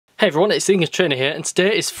Hey everyone, it's TheEnglishTrainer here, and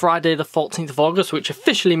today is Friday the 14th of August, which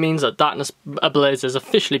officially means that Darkness Ablaze has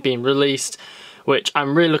officially been released, which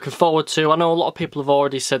I'm really looking forward to. I know a lot of people have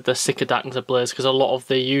already said they're sick of Darkness Ablaze because a lot of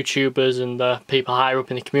the YouTubers and the people higher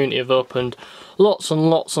up in the community have opened lots and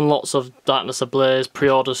lots and lots of Darkness Ablaze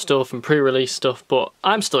pre-order stuff and pre-release stuff, but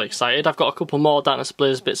I'm still excited. I've got a couple more Darkness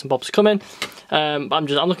Ablaze bits and bobs coming. I'm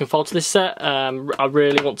looking forward to this set. I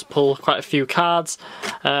really want to pull quite a few cards,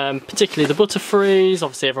 particularly the Butterfrees.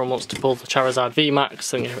 Obviously everyone wants to pull the Charizard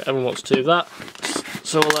VMAX, and everyone wants to do that.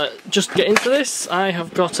 So just get into this. I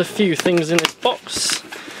have got a few things in this box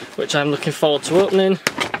which I'm looking forward to opening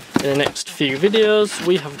in the next few videos.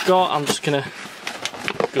 We have got, I'm just gonna,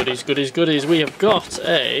 goodies, we have got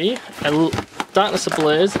a Darkness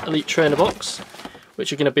Ablaze Elite Trainer box, which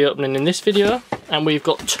you're going to be opening in this video, and we've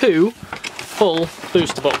got two full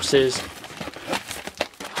booster boxes.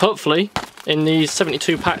 Hopefully in these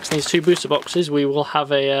 72 packs and these two booster boxes we will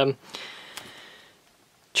have a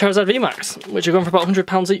Charizard VMAX, which are going for about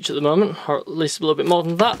 £100 each at the moment, or at least a little bit more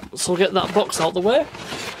than that. So we'll get that box out the way.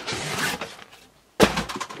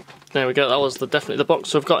 There we go, that was definitely the box.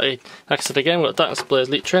 So we've got like I said again, we've got a Darkness Ablaze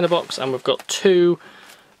Elite Trainer box, and we've got two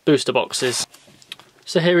booster boxes.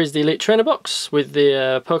 So here is the Elite Trainer box with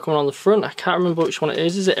the Pokemon on the front. I can't remember which one it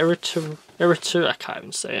is. Is it Eritu? I can't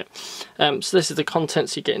even say it. So this is the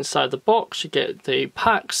contents you get inside the box. You get the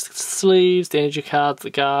packs, the sleeves, the energy cards, the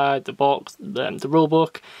guide, the box, the rule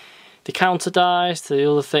book, the counter dice,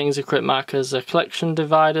 the other things, the crit markers, a collection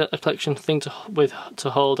divider, a collection thing to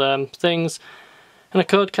hold things, and a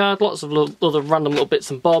code card. Lots of other random little bits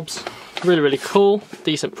and bobs. Really cool.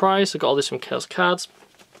 Decent price. I got all this from Chaos Cards.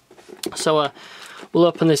 So we'll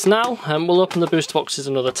open this now, and we'll open the booster boxes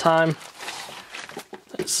another time.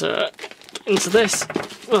 Let's into this.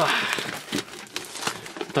 Throw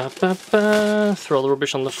all the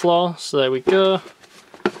rubbish on the floor. So there we go.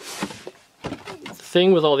 The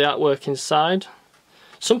thing with all the artwork inside.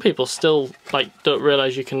 Some people still don't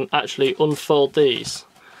realise you can actually unfold these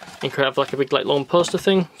and create like a big long poster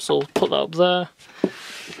thing. So we'll put that up there.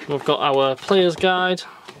 And we've got our player's guide.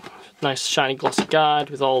 Nice shiny glossy guide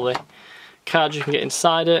with all the cards you can get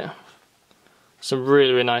inside it. Some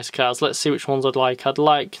really nice cards. Let's see which ones I'd like. I'd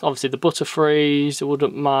like obviously the Butterfrees. I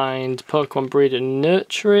wouldn't mind Pokemon Breeder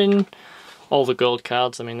Nurturing. All the gold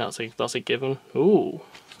cards. I mean that's a given. Ooh,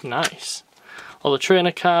 nice. All the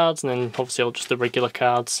trainer cards, and then obviously all just the regular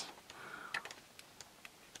cards.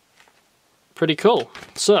 Pretty cool.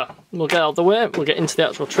 So we'll get out of the way. We'll get into the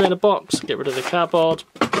actual trainer box. Get rid of the cardboard.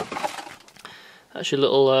 That's your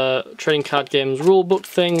little trading card games rulebook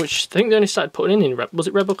thing, which I think they only started putting in was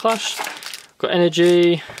it Rebel Clash? Got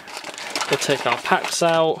energy. We'll take our packs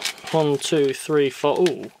out. 1, 2, 3, 4.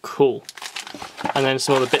 Ooh, cool. And then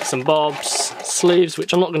some other bits and bobs. Sleeves,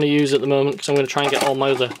 which I'm not going to use at the moment because I'm going to try and get all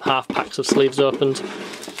my other half packs of sleeves opened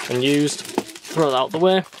and used. Throw that out the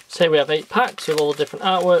way. So here we have 8 packs with all the different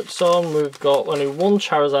artworks on. We've got only one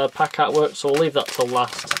Charizard pack artwork, so we'll leave that till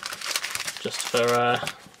last, just for the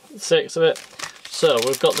sakes of it. So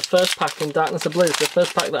we've got the first pack in Darkness Ablaze, the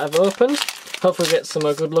first pack that I've opened. Hopefully get some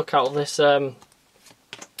good luck out of this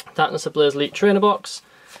Darkness Ablaze Elite Trainer box.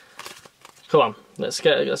 Come on, let's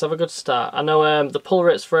have a good start. I know the pull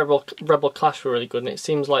rates for Rebel Clash were really good, and it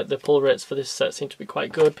seems like the pull rates for this set seem to be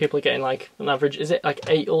quite good. People are getting like an average, is it like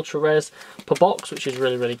 8 ultra rares per box, which is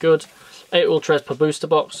really good. 8 ultra rares per booster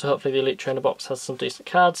box, so hopefully the Elite Trainer box has some decent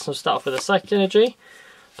cards. So we'll start off with a Psychic Energy.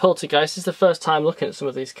 Poltergeist is the first time looking at some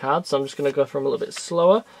of these cards, so I'm just going to go for them a little bit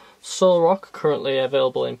slower. Solrock, currently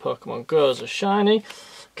available in Pokemon Go as a shiny.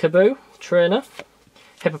 Kaboo, trainer.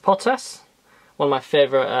 Hippopotas, one of my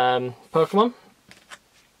favourite Pokemon.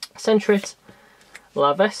 Sentret,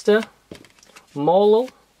 Lavesta, Maulal,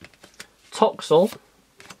 Toxel.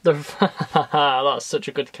 That's such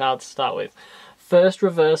a good card to start with. First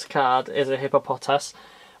reverse card is a Hippopotas,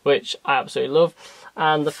 which I absolutely love.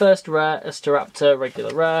 And the first rare is Staraptor,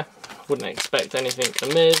 regular rare. Wouldn't expect anything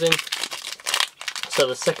amazing. So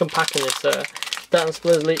the second pack in this Darkness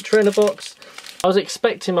Ablaze Elite Trainer box. I was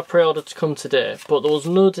expecting my pre-order to come today, but there was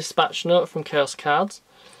no dispatch note from Chaos Cards.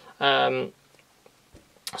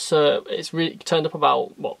 So it's really turned up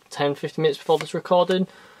about, what, 10-15 minutes before this recording.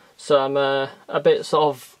 So I'm a bit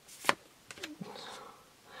sort of,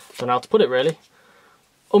 don't know how to put it really,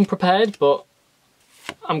 unprepared, but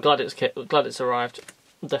I'm glad it's arrived.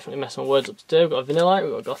 I'm definitely messing my words up today. We've got a Vanillite,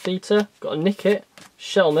 we've got a Gothita, got a Nickit,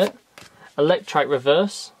 Shelmet, Electrike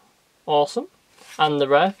Reverse, awesome, and the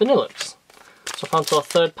rare Vanillux. So I'm on to our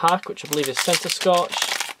third pack, which I believe is Centre Scorch.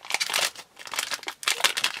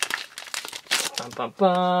 Bam bam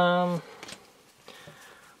bam.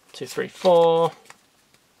 2, 3, 4.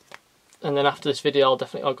 and then after this video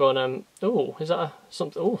I'll go and oh, is that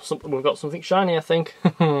something? Oh, something, we've got something shiny, I think.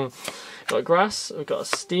 Got a grass, we've got a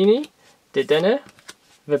Steenie, Dedenne,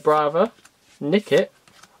 Vibrava, Nickit,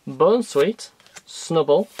 Bone Sweet,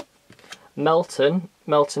 Snubble, Melton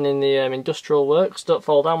in the industrial works, don't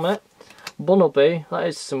fall down mate, Bunnelby, that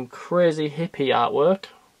is some crazy hippie artwork.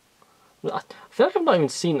 I feel like I've not even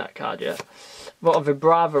seen that card yet. Got a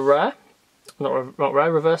Vibrava rare, not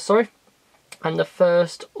rare, reverse, sorry. And the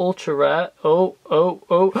first ultra rare, oh,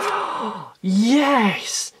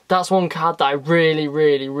 yes! That's one card that I really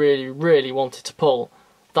wanted to pull.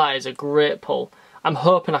 That is a great pull. I'm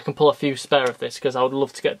hoping I can pull a few spare of this because I would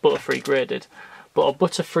love to get Butterfree graded. But a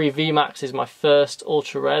Butterfree VMAX is my first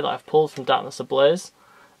ultra rare that I've pulled from Darkness Ablaze.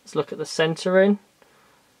 Let's look at the centering.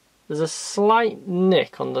 There's a slight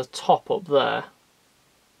nick on the top up there,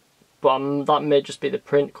 but that may just be the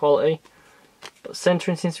print quality. But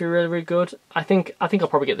centering seems to be really good. I think I'll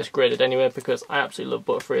probably get this graded anyway because I absolutely love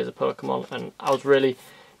Butterfree as a Pokemon, and I was really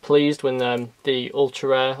pleased when the ultra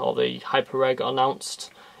rare or the hyper rare got announced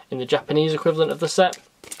in the Japanese equivalent of the set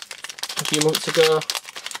a few months ago.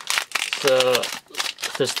 So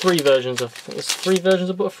there's three versions of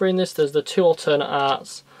Butterfree in this. There's the 2 alternate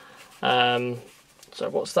arts. So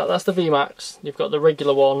what's that? That's the VMAX. You've got the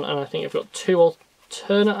regular one, and I think you've got 2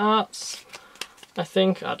 alternate arts. I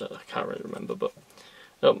think I can't really remember, but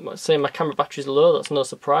saying my camera battery's low. That's no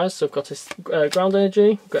surprise. So I've got this Ground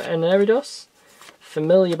Energy, I've got an Eridos,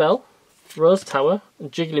 Familiar Bell, Rose Tower,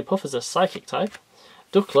 and Jigglypuff as a Psychic type,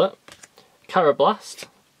 Ducklet, Carablast,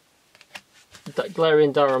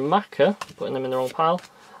 Galarian Darumaka, putting them in the wrong pile,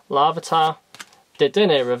 Larvitar,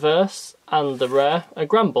 Dedenne reverse, and the rare, a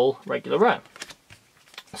Granbull regular rare.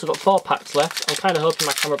 So I've got 4 packs left. I'm kind of hoping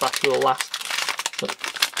my camera battery will last,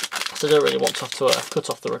 so I don't really want to have to cut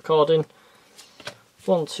off the recording.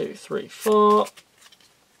 1, 2, 3, 4.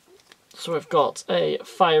 So we've got a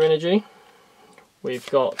Fire Energy, we've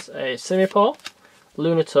got a Simipour,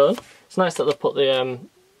 Lunatone. It's nice that they've put the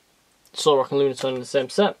Solrock and Lunatone in the same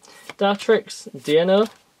set. Dartrix, Deino,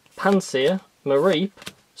 Pansear, Mareep,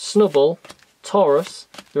 Snubble, Taurus,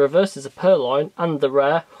 the reverse is a Purloin, and the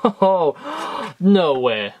rare. Oh, no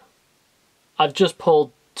way! I've just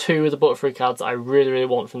pulled 2 of the Butterfree cards I really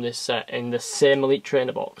want from this set in the same Elite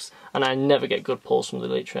Trainer box, and I never get good pulls from the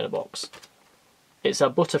Elite Trainer box. It's a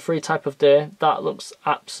Butterfree type of day. That looks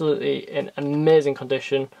absolutely in amazing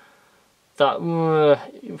condition. That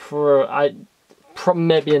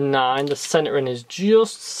maybe a 9. The centering is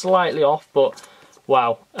just slightly off, but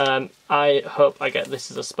wow. I hope I get this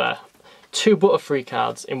as a spare. 2 Butterfree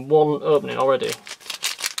cards in one opening already.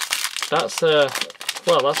 That's well,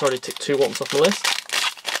 that's already ticked 2 ones off my list.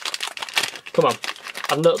 Come on.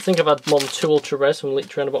 I don't think I've had more than 2 ultra rares from Elite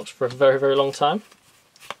Trainer box for a very long time.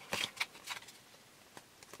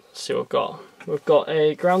 Let's see what we've got. We've got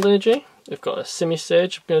a Ground Energy. We've got a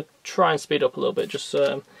Simisage. I'm going to try and speed up a little bit just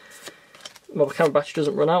so my camera battery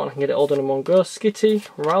doesn't run out and I can get it all done in one go. Skitty,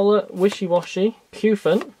 Rowlet, Wishy Washy,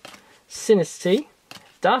 Cufant, Sinistea,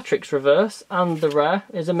 Dartrix reverse, and the rare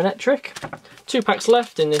is a Manectric. 2 packs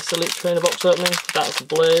left in this Elite Trainer box opening. That's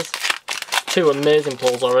Ablaze. 2 amazing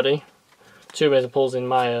pulls already. 2 amazing pulls in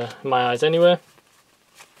my eyes anyway.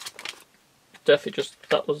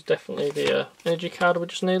 That was definitely the energy card we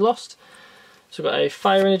just nearly lost. So we've got a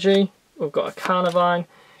Fire Energy, we've got a Carnivine,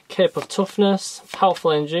 Cape of Toughness,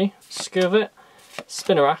 Powerful Energy, Skirvit,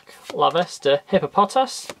 Spinarak, Lavester,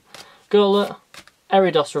 Hippopotas, Golett,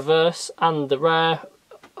 Eridos reverse, and the rare.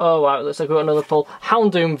 Oh wow, looks like we've got another pull.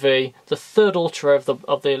 Houndoom V, the 3rd ultra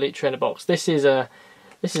of the Elite Trainer box. This is a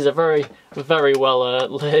very well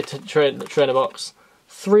laid trainer box.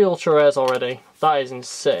 3 ultra rares already. That is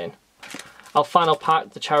insane. Our final pack,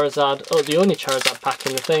 the Charizard. Oh, the only Charizard pack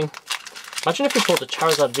in the thing. Imagine if we pulled the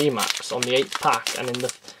Charizard VMAX on the 8th pack, and in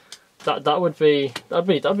the that'd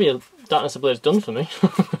be a Darkness Ablaze done for me.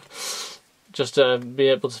 Just to be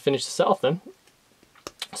able to finish the set off then.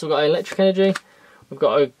 So we've got Electric Energy. We've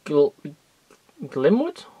got a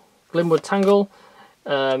Glimwood Tangle,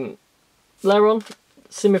 Lairon,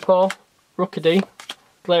 Simipour, Rookidee,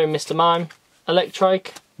 Galarian Mr. Mime,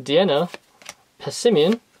 Electrike, Deino,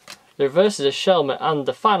 Persimmon, the reverse is a Shelmet, and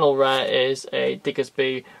the final rare is a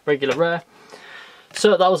Diggersby regular rare.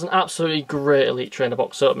 So that was an absolutely great Elite Trainer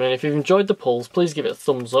box opening. If you've enjoyed the pulls, please give it a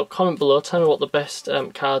thumbs up. Comment below, tell me what the best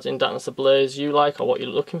cards in Darkness Ablaze you like or what you're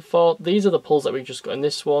looking for. These are the pulls that we just got in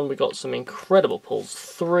this one. We got some incredible pulls.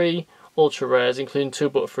 3 ultra rares, including 2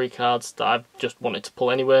 Butterfree cards that I've just wanted to pull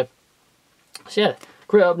anyway. So yeah,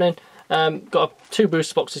 great opening. Got 2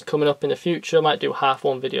 booster boxes coming up in the future. Might do half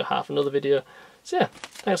one video, half another video. So yeah,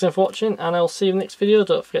 thanks again for watching, and I'll see you in the next video.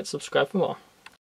 Don't forget to subscribe for more.